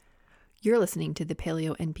You're listening to the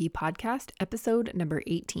Paleo NP podcast, episode number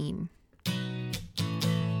 18.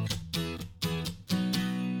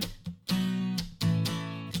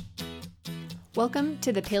 Welcome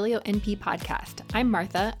to the Paleo NP podcast. I'm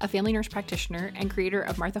Martha, a family nurse practitioner and creator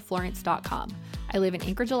of MarthaFlorence.com. I live in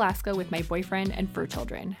Anchorage, Alaska with my boyfriend and fur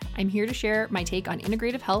children. I'm here to share my take on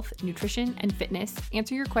integrative health, nutrition, and fitness,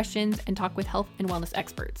 answer your questions, and talk with health and wellness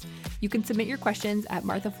experts. You can submit your questions at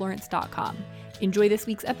MarthaFlorence.com. Enjoy this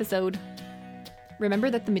week's episode. Remember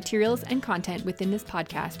that the materials and content within this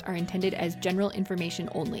podcast are intended as general information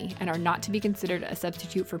only and are not to be considered a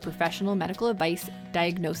substitute for professional medical advice,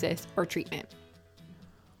 diagnosis, or treatment.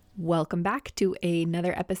 Welcome back to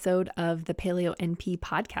another episode of the Paleo NP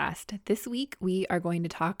podcast. This week we are going to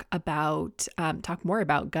talk more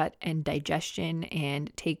about gut and digestion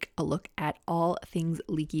and take a look at all things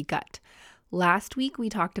leaky gut. Last week, we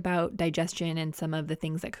talked about digestion and some of the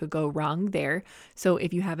things that could go wrong there. So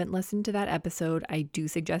if you haven't listened to that episode, I do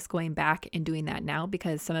suggest going back and doing that now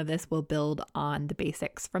because some of this will build on the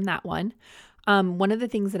basics from that one. One of the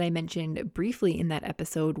things that I mentioned briefly in that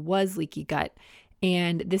episode was leaky gut.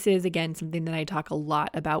 And this is, again, something that I talk a lot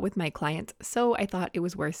about with my clients. So I thought it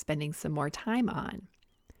was worth spending some more time on.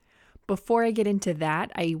 Before I get into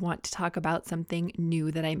that, I want to talk about something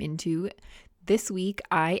new that I'm into. This week,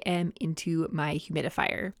 I am into my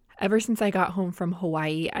humidifier. Ever since I got home from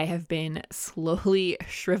Hawaii, I have been slowly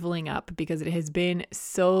shriveling up because it has been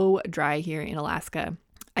so dry here in Alaska.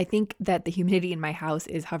 I think that the humidity in my house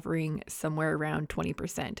is hovering somewhere around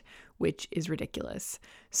 20%, which is ridiculous.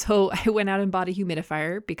 So I went out and bought a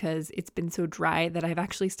humidifier because it's been so dry that I've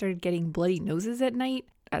actually started getting bloody noses at night,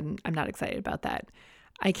 and I'm not excited about that.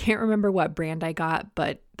 I can't remember what brand I got,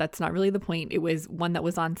 but that's not really the point. It was one that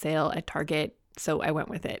was on sale at Target, so I went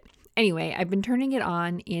with it. Anyway, I've been turning it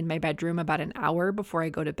on in my bedroom about an hour before I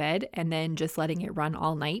go to bed and then just letting it run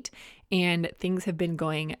all night. And things have been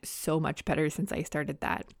going so much better since I started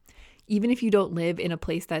that. Even if you don't live in a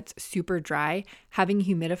place that's super dry, having a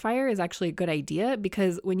humidifier is actually a good idea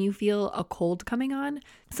because when you feel a cold coming on,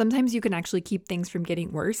 sometimes you can actually keep things from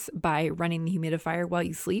getting worse by running the humidifier while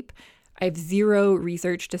you sleep. I have zero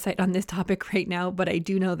research to cite on this topic right now, but I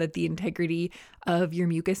do know that the integrity of your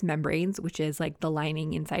mucous membranes, which is like the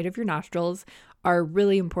lining inside of your nostrils, are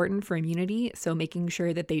really important for immunity. So making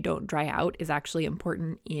sure that they don't dry out is actually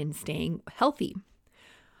important in staying healthy.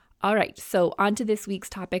 All right, so on to this week's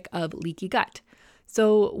topic of leaky gut.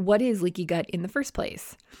 So what is leaky gut in the first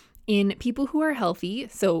place? In people who are healthy,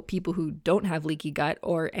 so people who don't have leaky gut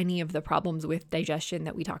or any of the problems with digestion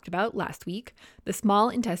that we talked about last week, the small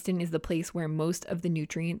intestine is the place where most of the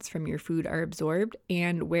nutrients from your food are absorbed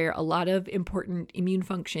and where a lot of important immune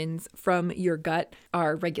functions from your gut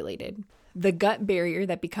are regulated. The gut barrier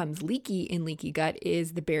that becomes leaky in leaky gut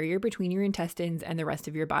is the barrier between your intestines and the rest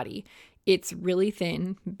of your body. It's really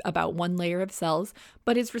thin, about one layer of cells,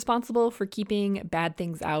 but it's responsible for keeping bad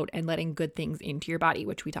things out and letting good things into your body,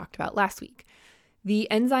 which we talked about last week. The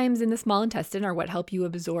enzymes in the small intestine are what help you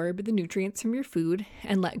absorb the nutrients from your food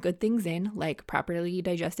and let good things in, like properly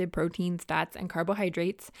digested proteins, fats, and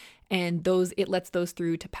carbohydrates, and it lets those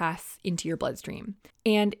through to pass into your bloodstream.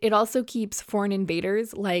 And it also keeps foreign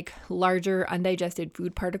invaders like larger undigested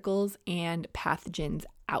food particles and pathogens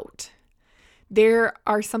out. There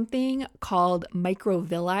are something called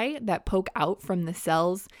microvilli that poke out from the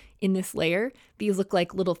cells in this layer. These look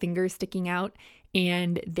like little fingers sticking out,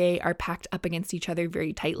 and they are packed up against each other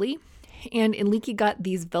very tightly. And in leaky gut,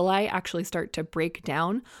 these villi actually start to break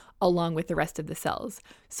down along with the rest of the cells.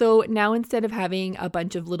 So now instead of having a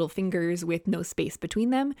bunch of little fingers with no space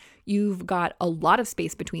between them, you've got a lot of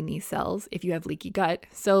space between these cells if you have leaky gut.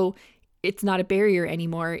 So it's not a barrier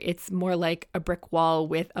anymore. It's more like a brick wall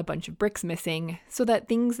with a bunch of bricks missing so that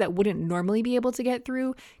things that wouldn't normally be able to get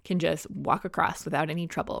through can just walk across without any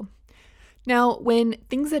trouble. Now, when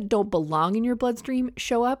things that don't belong in your bloodstream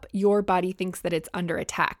show up, your body thinks that it's under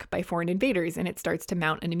attack by foreign invaders and it starts to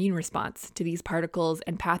mount an immune response to these particles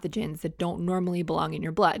and pathogens that don't normally belong in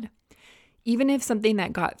your blood. Even if something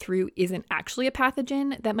that got through isn't actually a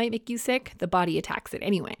pathogen that might make you sick, the body attacks it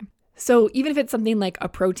anyway. So even if it's something like a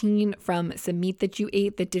protein from some meat that you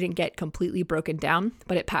ate that didn't get completely broken down,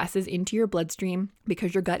 but it passes into your bloodstream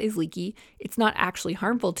because your gut is leaky, it's not actually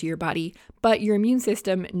harmful to your body, but your immune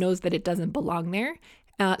system knows that it doesn't belong there,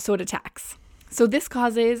 so it attacks. So this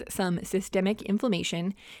causes some systemic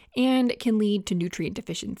inflammation and can lead to nutrient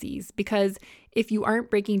deficiencies because if you aren't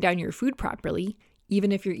breaking down your food properly,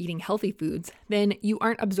 even if you're eating healthy foods, then you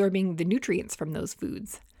aren't absorbing the nutrients from those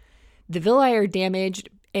foods. The villi are damaged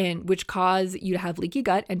and which cause you to have leaky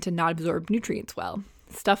gut and to not absorb nutrients well.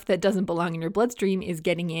 Stuff that doesn't belong in your bloodstream is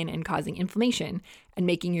getting in and causing inflammation, and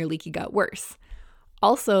making your leaky gut worse.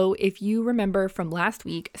 Also, if you remember from last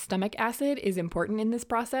week, stomach acid is important in this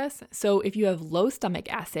process. So if you have low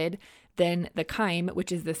stomach acid, then the chyme,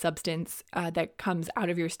 which is the substance that comes out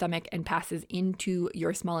of your stomach and passes into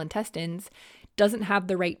your small intestines, doesn't have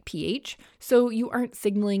the right pH, so you aren't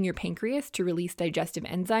signaling your pancreas to release digestive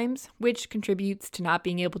enzymes, which contributes to not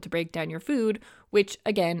being able to break down your food, which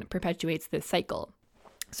again perpetuates this cycle.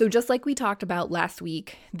 So just like we talked about last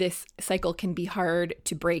week, this cycle can be hard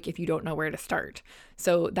to break if you don't know where to start.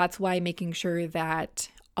 So that's why making sure that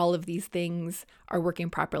all of these things are working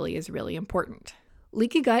properly is really important.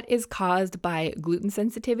 Leaky gut is caused by gluten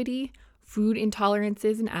sensitivity, food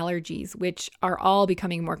intolerances, and allergies, which are all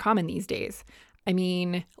becoming more common these days. I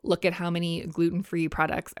mean, look at how many gluten-free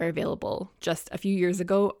products are available. Just a few years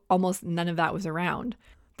ago, almost none of that was around.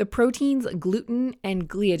 The proteins gluten and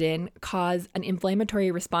gliadin cause an inflammatory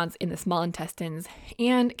response in the small intestines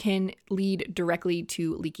and can lead directly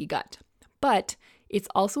to leaky gut. But it's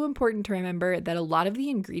also important to remember that a lot of the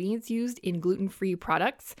ingredients used in gluten-free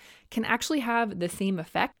products can actually have the same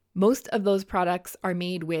effect. Most of those products are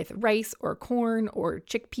made with rice or corn or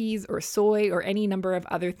chickpeas or soy or any number of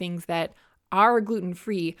other things that are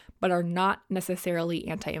gluten-free but are not necessarily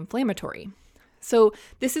anti-inflammatory. So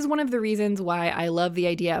this is one of the reasons why I love the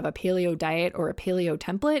idea of a paleo diet or a paleo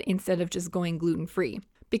template instead of just going gluten-free.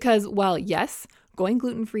 Because while yes, going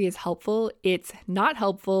gluten-free is helpful, it's not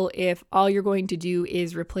helpful if all you're going to do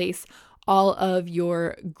is replace all of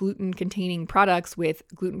your gluten-containing products with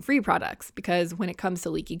gluten-free products. Because when it comes to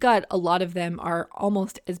leaky gut, a lot of them are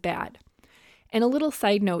almost as bad. And a little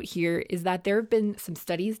side note here is that there have been some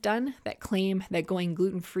studies done that claim that going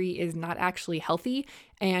gluten-free is not actually healthy,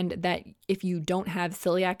 and that if you don't have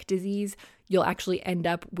celiac disease, you'll actually end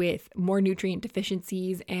up with more nutrient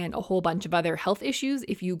deficiencies and a whole bunch of other health issues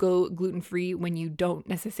if you go gluten-free when you don't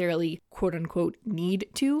necessarily, quote unquote, need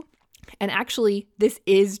to. And actually, this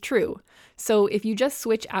is true. So if you just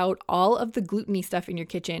switch out all of the gluten-y stuff in your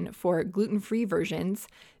kitchen for gluten-free versions,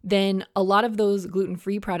 then a lot of those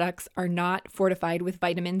gluten-free products are not fortified with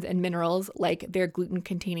vitamins and minerals like their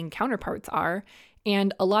gluten-containing counterparts are.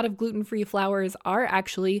 And a lot of gluten-free flours are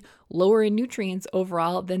actually lower in nutrients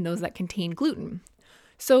overall than those that contain gluten.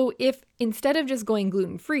 So if instead of just going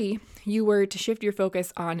gluten-free, you were to shift your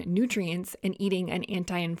focus on nutrients and eating an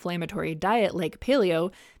anti-inflammatory diet like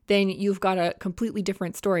paleo, then you've got a completely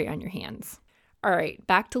different story on your hands. All right,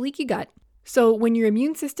 back to leaky gut. So when your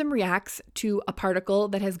immune system reacts to a particle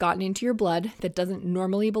that has gotten into your blood that doesn't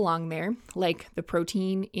normally belong there, like the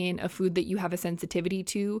protein in a food that you have a sensitivity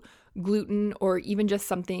to, gluten, or even just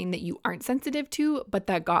something that you aren't sensitive to, but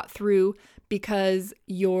that got through because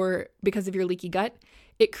of your leaky gut,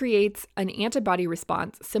 it creates an antibody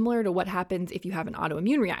response similar to what happens if you have an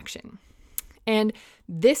autoimmune reaction. And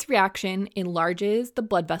this reaction enlarges the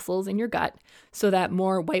blood vessels in your gut so that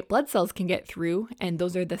more white blood cells can get through, and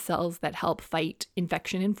those are the cells that help fight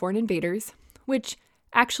infection and foreign invaders, which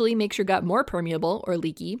actually makes your gut more permeable or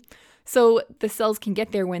leaky, so the cells can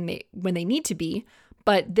get there when they need to be,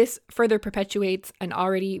 but this further perpetuates an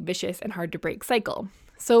already vicious and hard to break cycle.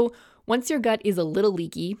 So once your gut is a little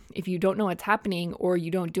leaky, if you don't know what's happening or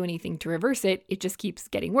you don't do anything to reverse it, it just keeps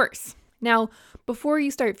getting worse. Now, before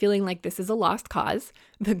you start feeling like this is a lost cause,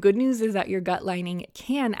 the good news is that your gut lining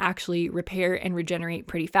can actually repair and regenerate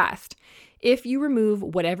pretty fast. If you remove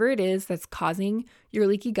whatever it is that's causing your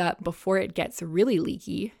leaky gut before it gets really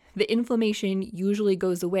leaky, the inflammation usually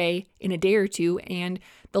goes away in a day or two and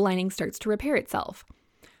the lining starts to repair itself.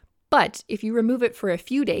 But if you remove it for a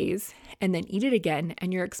few days and then eat it again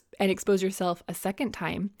and expose yourself a second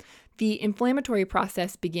time, the inflammatory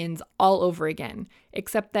process begins all over again,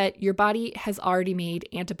 except that your body has already made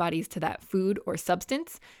antibodies to that food or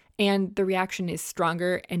substance, and the reaction is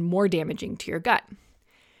stronger and more damaging to your gut.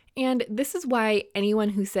 And this is why anyone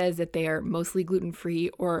who says that they are mostly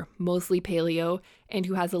gluten-free or mostly paleo and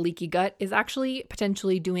who has a leaky gut is actually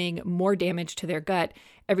potentially doing more damage to their gut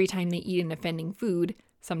every time they eat an offending food,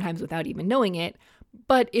 sometimes without even knowing it.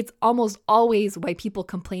 But it's almost always why people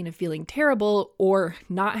complain of feeling terrible or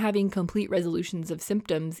not having complete resolutions of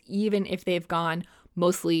symptoms, even if they've gone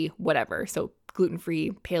mostly whatever, so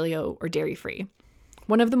gluten-free, paleo, or dairy-free.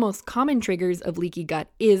 One of the most common triggers of leaky gut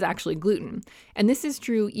is actually gluten, and this is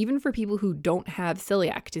true even for people who don't have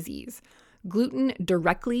celiac disease. Gluten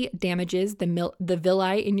directly damages the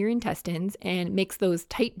villi in your intestines and makes those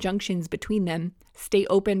tight junctions between them stay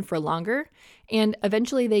open for longer, and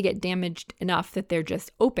eventually they get damaged enough that they're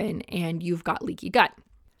just open and you've got leaky gut.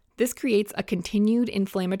 This creates a continued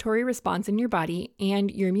inflammatory response in your body,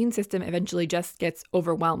 and your immune system eventually just gets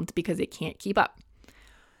overwhelmed because it can't keep up.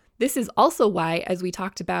 This is also why, as we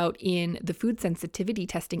talked about in the food sensitivity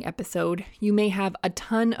testing episode, you may have a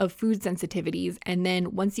ton of food sensitivities, and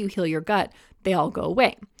then once you heal your gut, they all go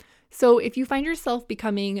away. So if you find yourself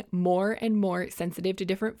becoming more and more sensitive to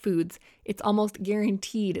different foods, it's almost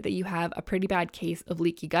guaranteed that you have a pretty bad case of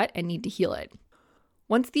leaky gut and need to heal it.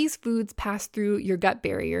 Once these foods pass through your gut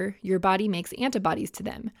barrier, your body makes antibodies to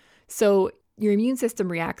them. So your immune system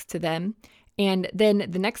reacts to them, and then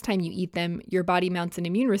the next time you eat them, your body mounts an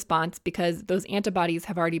immune response because those antibodies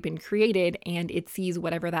have already been created and it sees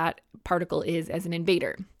whatever that particle is as an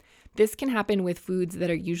invader. This can happen with foods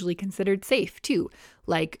that are usually considered safe too,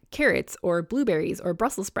 like carrots or blueberries or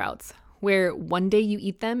Brussels sprouts, where one day you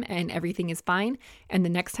eat them and everything is fine, and the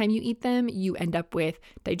next time you eat them, you end up with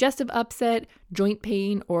digestive upset, joint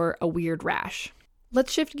pain, or a weird rash.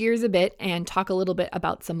 Let's shift gears a bit and talk a little bit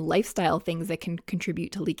about some lifestyle things that can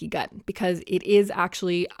contribute to leaky gut, because it is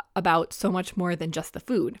actually about so much more than just the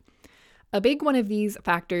food. A big one of these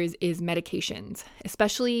factors is medications,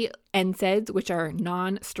 especially NSAIDs, which are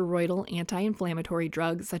non-steroidal anti-inflammatory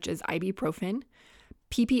drugs such as ibuprofen,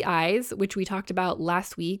 PPIs, which we talked about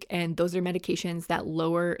last week, and those are medications that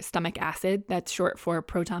lower stomach acid, that's short for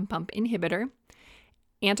proton pump inhibitor,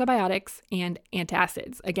 antibiotics, and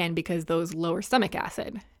antacids, again, because those lower stomach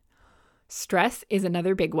acid. Stress is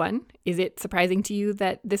another big one. Is it surprising to you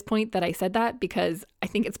at this point that I said that? Because I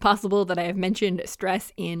think it's possible that I have mentioned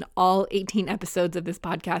stress in all 18 episodes of this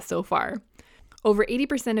podcast so far. Over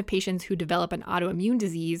 80% of patients who develop an autoimmune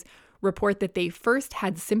disease report that they first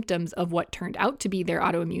had symptoms of what turned out to be their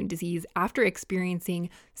autoimmune disease after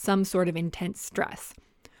experiencing some sort of intense stress.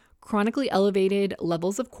 Chronically elevated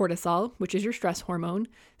levels of cortisol, which is your stress hormone,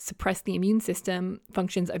 suppress the immune system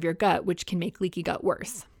functions of your gut, which can make leaky gut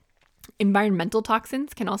worse. Environmental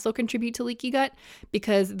toxins can also contribute to leaky gut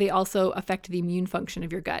because they also affect the immune function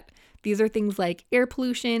of your gut. These are things like air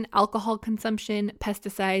pollution, alcohol consumption,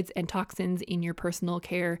 pesticides, and toxins in your personal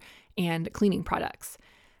care and cleaning products.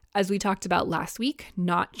 As we talked about last week,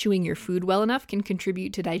 not chewing your food well enough can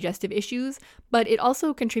contribute to digestive issues, but it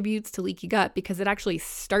also contributes to leaky gut because it actually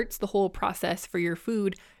starts the whole process for your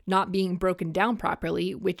food not being broken down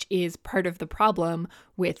properly, which is part of the problem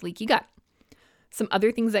with leaky gut. Some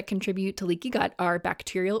other things that contribute to leaky gut are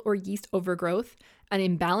bacterial or yeast overgrowth, an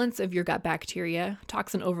imbalance of your gut bacteria,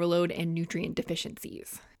 toxin overload, and nutrient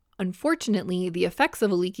deficiencies. Unfortunately, the effects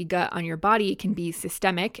of a leaky gut on your body can be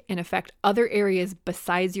systemic and affect other areas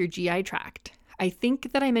besides your GI tract. I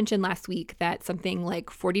think that I mentioned last week that something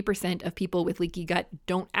like 40% of people with leaky gut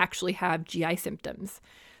don't actually have GI symptoms.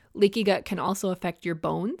 Leaky gut can also affect your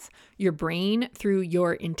bones, your brain through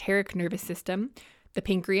your enteric nervous system, the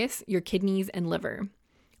pancreas, your kidneys, and liver.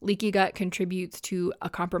 Leaky gut contributes to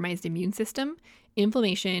a compromised immune system,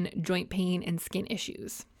 inflammation, joint pain, and skin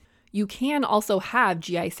issues. You can also have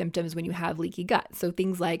GI symptoms when you have leaky gut, so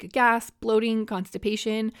things like gas, bloating,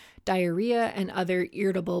 constipation, diarrhea, and other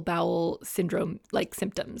irritable bowel syndrome-like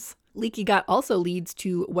symptoms. Leaky gut also leads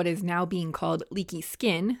to what is now being called leaky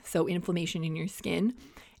skin, so inflammation in your skin,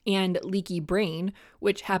 and leaky brain,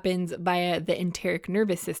 which happens via the enteric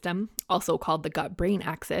nervous system, also called the gut-brain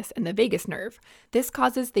axis, and the vagus nerve. This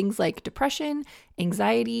causes things like depression,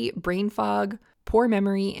 anxiety, brain fog, poor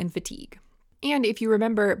memory, and fatigue. And if you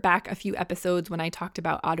remember back a few episodes when I talked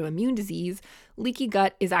about autoimmune disease, leaky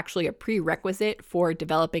gut is actually a prerequisite for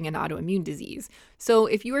developing an autoimmune disease. So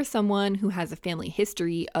if you are someone who has a family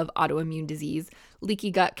history of autoimmune disease,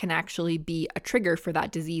 leaky gut can actually be a trigger for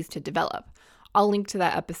that disease to develop. I'll link to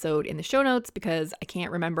that episode in the show notes because I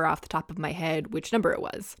can't remember off the top of my head which number it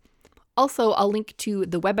was. Also, I'll link to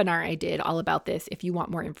the webinar I did all about this if you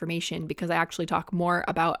want more information, because I actually talk more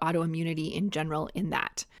about autoimmunity in general in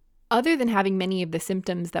that. Other than having many of the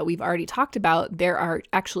symptoms that we've already talked about, there are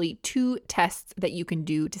actually 2 tests that you can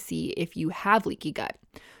do to see if you have leaky gut.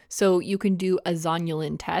 So you can do a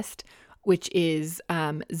zonulin test, which is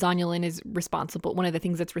zonulin is responsible. One of the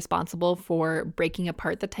things that's responsible for breaking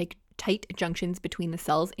apart the tight junctions between the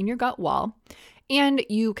cells in your gut wall. And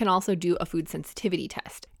you can also do a food sensitivity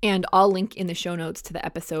test. And I'll link in the show notes to the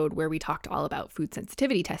episode where we talked all about food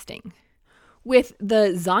sensitivity testing. With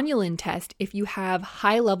the zonulin test, if you have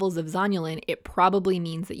high levels of zonulin, it probably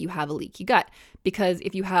means that you have a leaky gut, because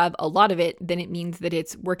if you have a lot of it, then it means that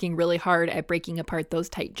it's working really hard at breaking apart those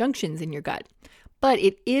tight junctions in your gut. But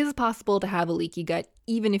it is possible to have a leaky gut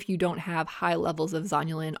even if you don't have high levels of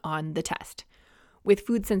zonulin on the test. With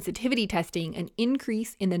food sensitivity testing, an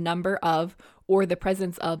increase in the number of or the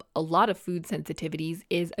presence of a lot of food sensitivities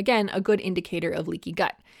is, again, a good indicator of leaky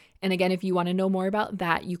gut. And again, if you want to know more about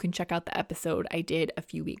that, you can check out the episode I did a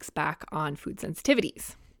few weeks back on food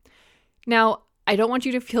sensitivities. Now, I don't want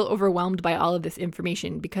you to feel overwhelmed by all of this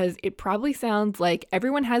information because it probably sounds like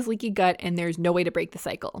everyone has leaky gut and there's no way to break the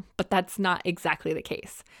cycle, but that's not exactly the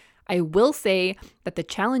case. I will say that the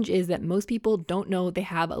challenge is that most people don't know they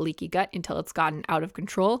have a leaky gut until it's gotten out of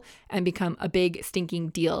control and become a big stinking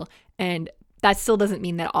deal, and that still doesn't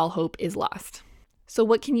mean that all hope is lost. So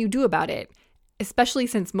what can you do about it? Especially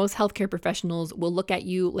since most healthcare professionals will look at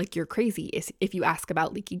you like you're crazy if you ask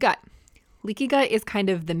about leaky gut. Leaky gut is kind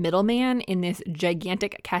of the middleman in this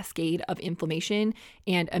gigantic cascade of inflammation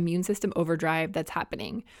and immune system overdrive that's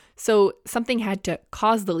happening. So something had to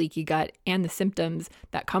cause the leaky gut and the symptoms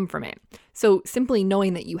that come from it. So simply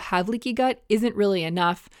knowing that you have leaky gut isn't really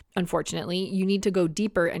enough, unfortunately. You need to go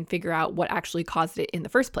deeper and figure out what actually caused it in the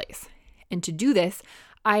first place. And to do this,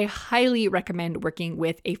 I highly recommend working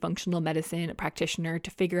with a functional medicine practitioner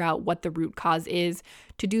to figure out what the root cause is,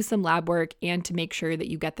 to do some lab work, and to make sure that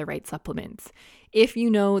you get the right supplements. If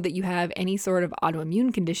you know that you have any sort of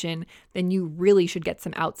autoimmune condition, then you really should get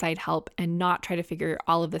some outside help and not try to figure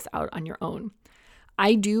all of this out on your own.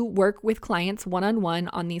 I do work with clients one-on-one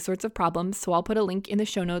on these sorts of problems, so I'll put a link in the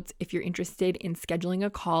show notes if you're interested in scheduling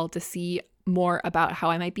a call to see more about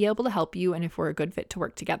how I might be able to help you and if we're a good fit to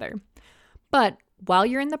work together. But while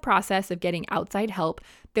you're in the process of getting outside help,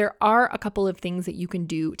 there are a couple of things that you can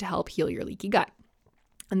do to help heal your leaky gut.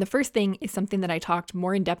 And the first thing is something that I talked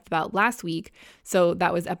more in depth about last week, so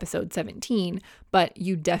that was episode 17, but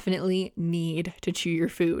you definitely need to chew your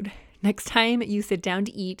food. Next time you sit down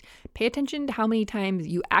to eat, pay attention to how many times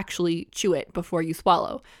you actually chew it before you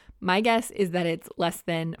swallow. My guess is that it's less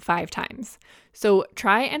than 5 times. So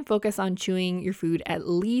try and focus on chewing your food at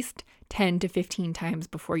least 10 to 15 times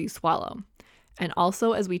before you swallow. And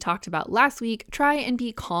also, as we talked about last week, try and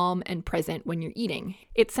be calm and present when you're eating.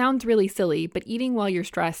 It sounds really silly, but eating while you're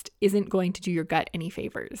stressed isn't going to do your gut any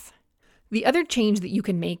favors. The other change that you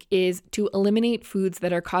can make is to eliminate foods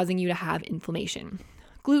that are causing you to have inflammation.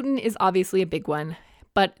 Gluten is obviously a big one,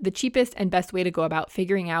 but the cheapest and best way to go about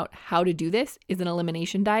figuring out how to do this is an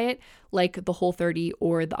elimination diet like the Whole30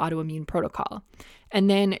 or the autoimmune protocol. And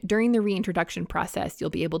then during the reintroduction process, you'll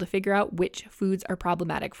be able to figure out which foods are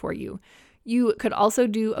problematic for you. You could also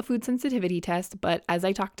do a food sensitivity test, but as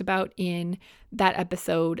I talked about in that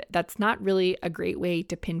episode, that's not really a great way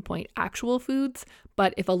to pinpoint actual foods.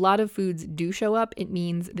 But if a lot of foods do show up, it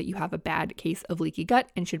means that you have a bad case of leaky gut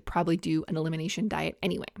and should probably do an elimination diet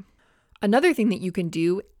anyway. Another thing that you can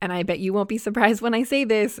do, and I bet you won't be surprised when I say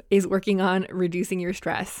this, is working on reducing your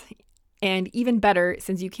stress. And even better,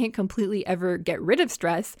 since you can't completely ever get rid of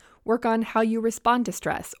stress, work on how you respond to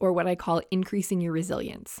stress, or what I call increasing your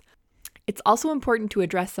resilience. It's also important to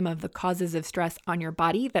address some of the causes of stress on your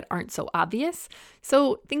body that aren't so obvious.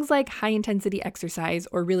 So things like high intensity exercise,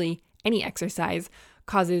 or really any exercise,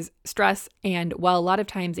 causes stress. And while a lot of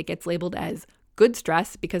times it gets labeled as good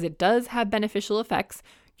stress because it does have beneficial effects,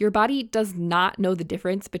 your body does not know the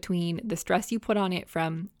difference between the stress you put on it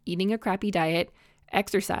from eating a crappy diet,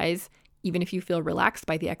 exercise, even if you feel relaxed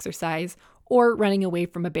by the exercise, or running away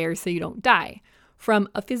from a bear so you don't die. From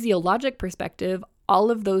a physiologic perspective, all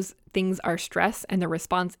of those things are stress and the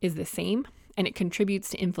response is the same, and it contributes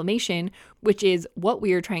to inflammation, which is what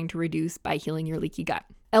we are trying to reduce by healing your leaky gut.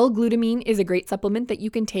 L-glutamine is a great supplement that you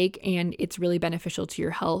can take, and it's really beneficial to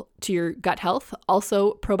your health, to your gut health.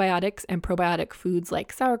 Also, probiotics and probiotic foods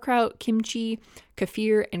like sauerkraut, kimchi,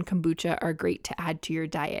 kefir, and kombucha are great to add to your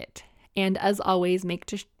diet. And as always, make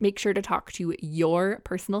sure to talk to your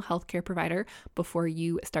personal healthcare provider before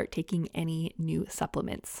you start taking any new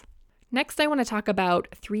supplements. Next, I want to talk about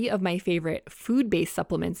 3 of my favorite food-based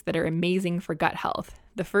supplements that are amazing for gut health.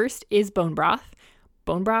 The first is bone broth.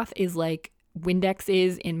 Bone broth is like Windex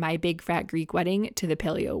is in My Big Fat Greek Wedding to the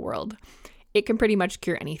paleo world. It can pretty much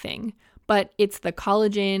cure anything, but it's the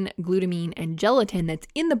collagen, glutamine, and gelatin that's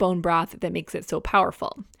in the bone broth that makes it so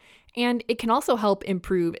powerful. And it can also help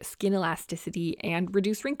improve skin elasticity and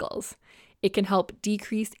reduce wrinkles. It can help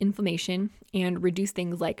decrease inflammation and reduce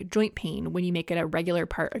things like joint pain when you make it a regular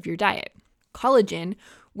part of your diet. Collagen,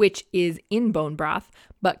 which is in bone broth,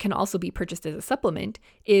 but can also be purchased as a supplement,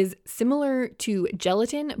 is similar to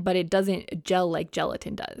gelatin, but it doesn't gel like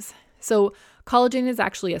gelatin does. So collagen is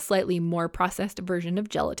actually a slightly more processed version of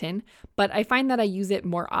gelatin, but I find that I use it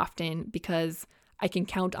more often because I can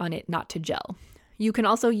count on it not to gel. You can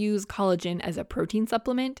also use collagen as a protein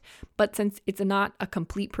supplement, but since it's not a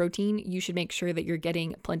complete protein, you should make sure that you're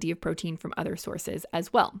getting plenty of protein from other sources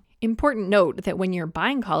as well. Important note that when you're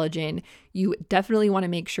buying collagen, you definitely want to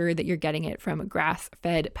make sure that you're getting it from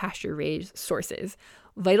grass-fed, pasture-raised sources.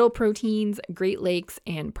 Vital Proteins, Great Lakes,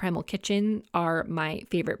 and Primal Kitchen are my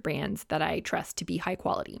favorite brands that I trust to be high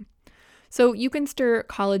quality. So you can stir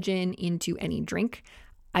collagen into any drink.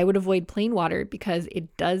 I would avoid plain water because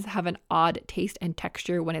it does have an odd taste and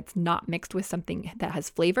texture when it's not mixed with something that has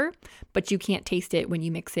flavor, but you can't taste it when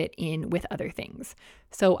you mix it in with other things.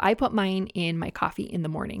 So I put mine in my coffee in the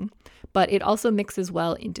morning, but it also mixes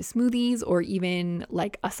well into smoothies or even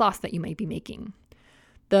like a sauce that you might be making.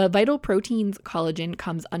 The Vital Proteins collagen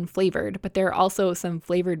comes unflavored, but there are also some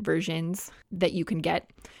flavored versions that you can get.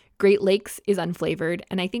 Great Lakes is unflavored,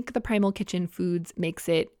 and I think the Primal Kitchen Foods makes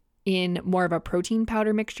it in more of a protein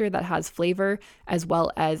powder mixture that has flavor as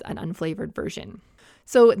well as an unflavored version.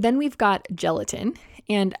 So then we've got gelatin,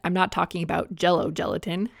 and I'm not talking about Jell-O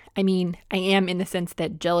gelatin. I mean, I am in the sense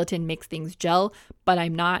that gelatin makes things gel, but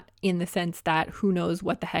I'm not in the sense that who knows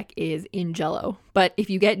what the heck is in Jell-O. But if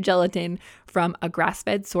you get gelatin from a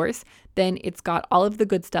grass-fed source, then it's got all of the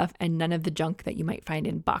good stuff and none of the junk that you might find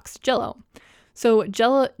in boxed Jell-O. So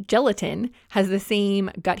gelatin has the same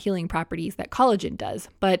gut healing properties that collagen does,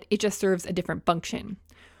 but it just serves a different function.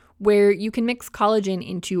 Where you can mix collagen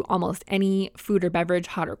into almost any food or beverage,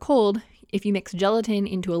 hot or cold, if you mix gelatin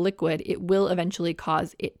into a liquid, it will eventually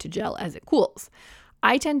cause it to gel as it cools.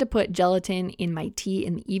 I tend to put gelatin in my tea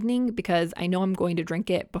in the evening because I know I'm going to drink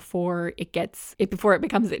it before it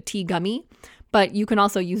becomes a tea gummy, but you can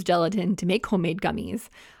also use gelatin to make homemade gummies.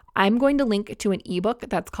 I'm going to link to an ebook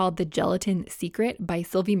that's called The Gelatin Secret by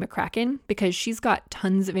Sylvie McCracken because she's got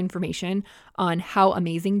tons of information on how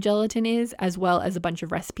amazing gelatin is, as well as a bunch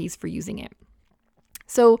of recipes for using it.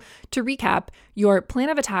 So to recap, your plan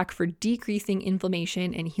of attack for decreasing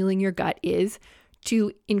inflammation and healing your gut is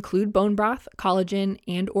to include bone broth, collagen,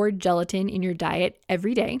 and or gelatin in your diet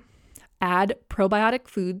every day, add probiotic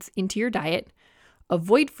foods into your diet,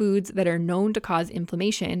 avoid foods that are known to cause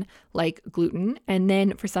inflammation, like gluten, and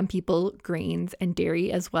then for some people, grains and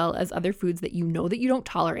dairy, as well as other foods that you know that you don't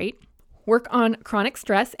tolerate. Work on chronic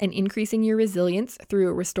stress and increasing your resilience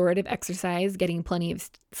through restorative exercise, getting plenty of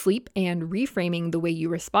sleep, and reframing the way you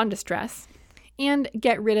respond to stress. And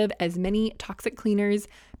get rid of as many toxic cleaners,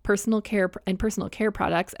 personal care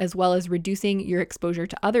products, as well as reducing your exposure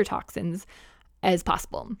to other toxins as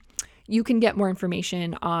possible. You can get more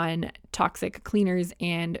information on toxic cleaners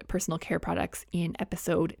and personal care products in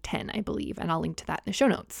episode 10, I believe, and I'll link to that in the show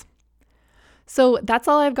notes. So that's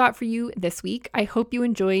all I've got for you this week. I hope you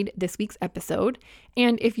enjoyed this week's episode.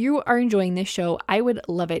 And if you are enjoying this show, I would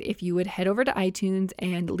love it if you would head over to iTunes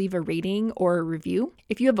and leave a rating or a review.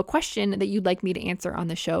 If you have a question that you'd like me to answer on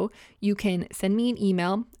the show, you can send me an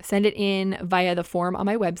email, send it in via the form on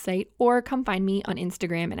my website, or come find me on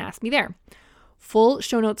Instagram and ask me there. Full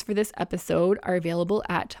show notes for this episode are available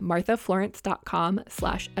at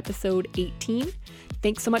marthaflorence.com/episode 18.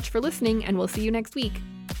 Thanks so much for listening, and we'll see you next week.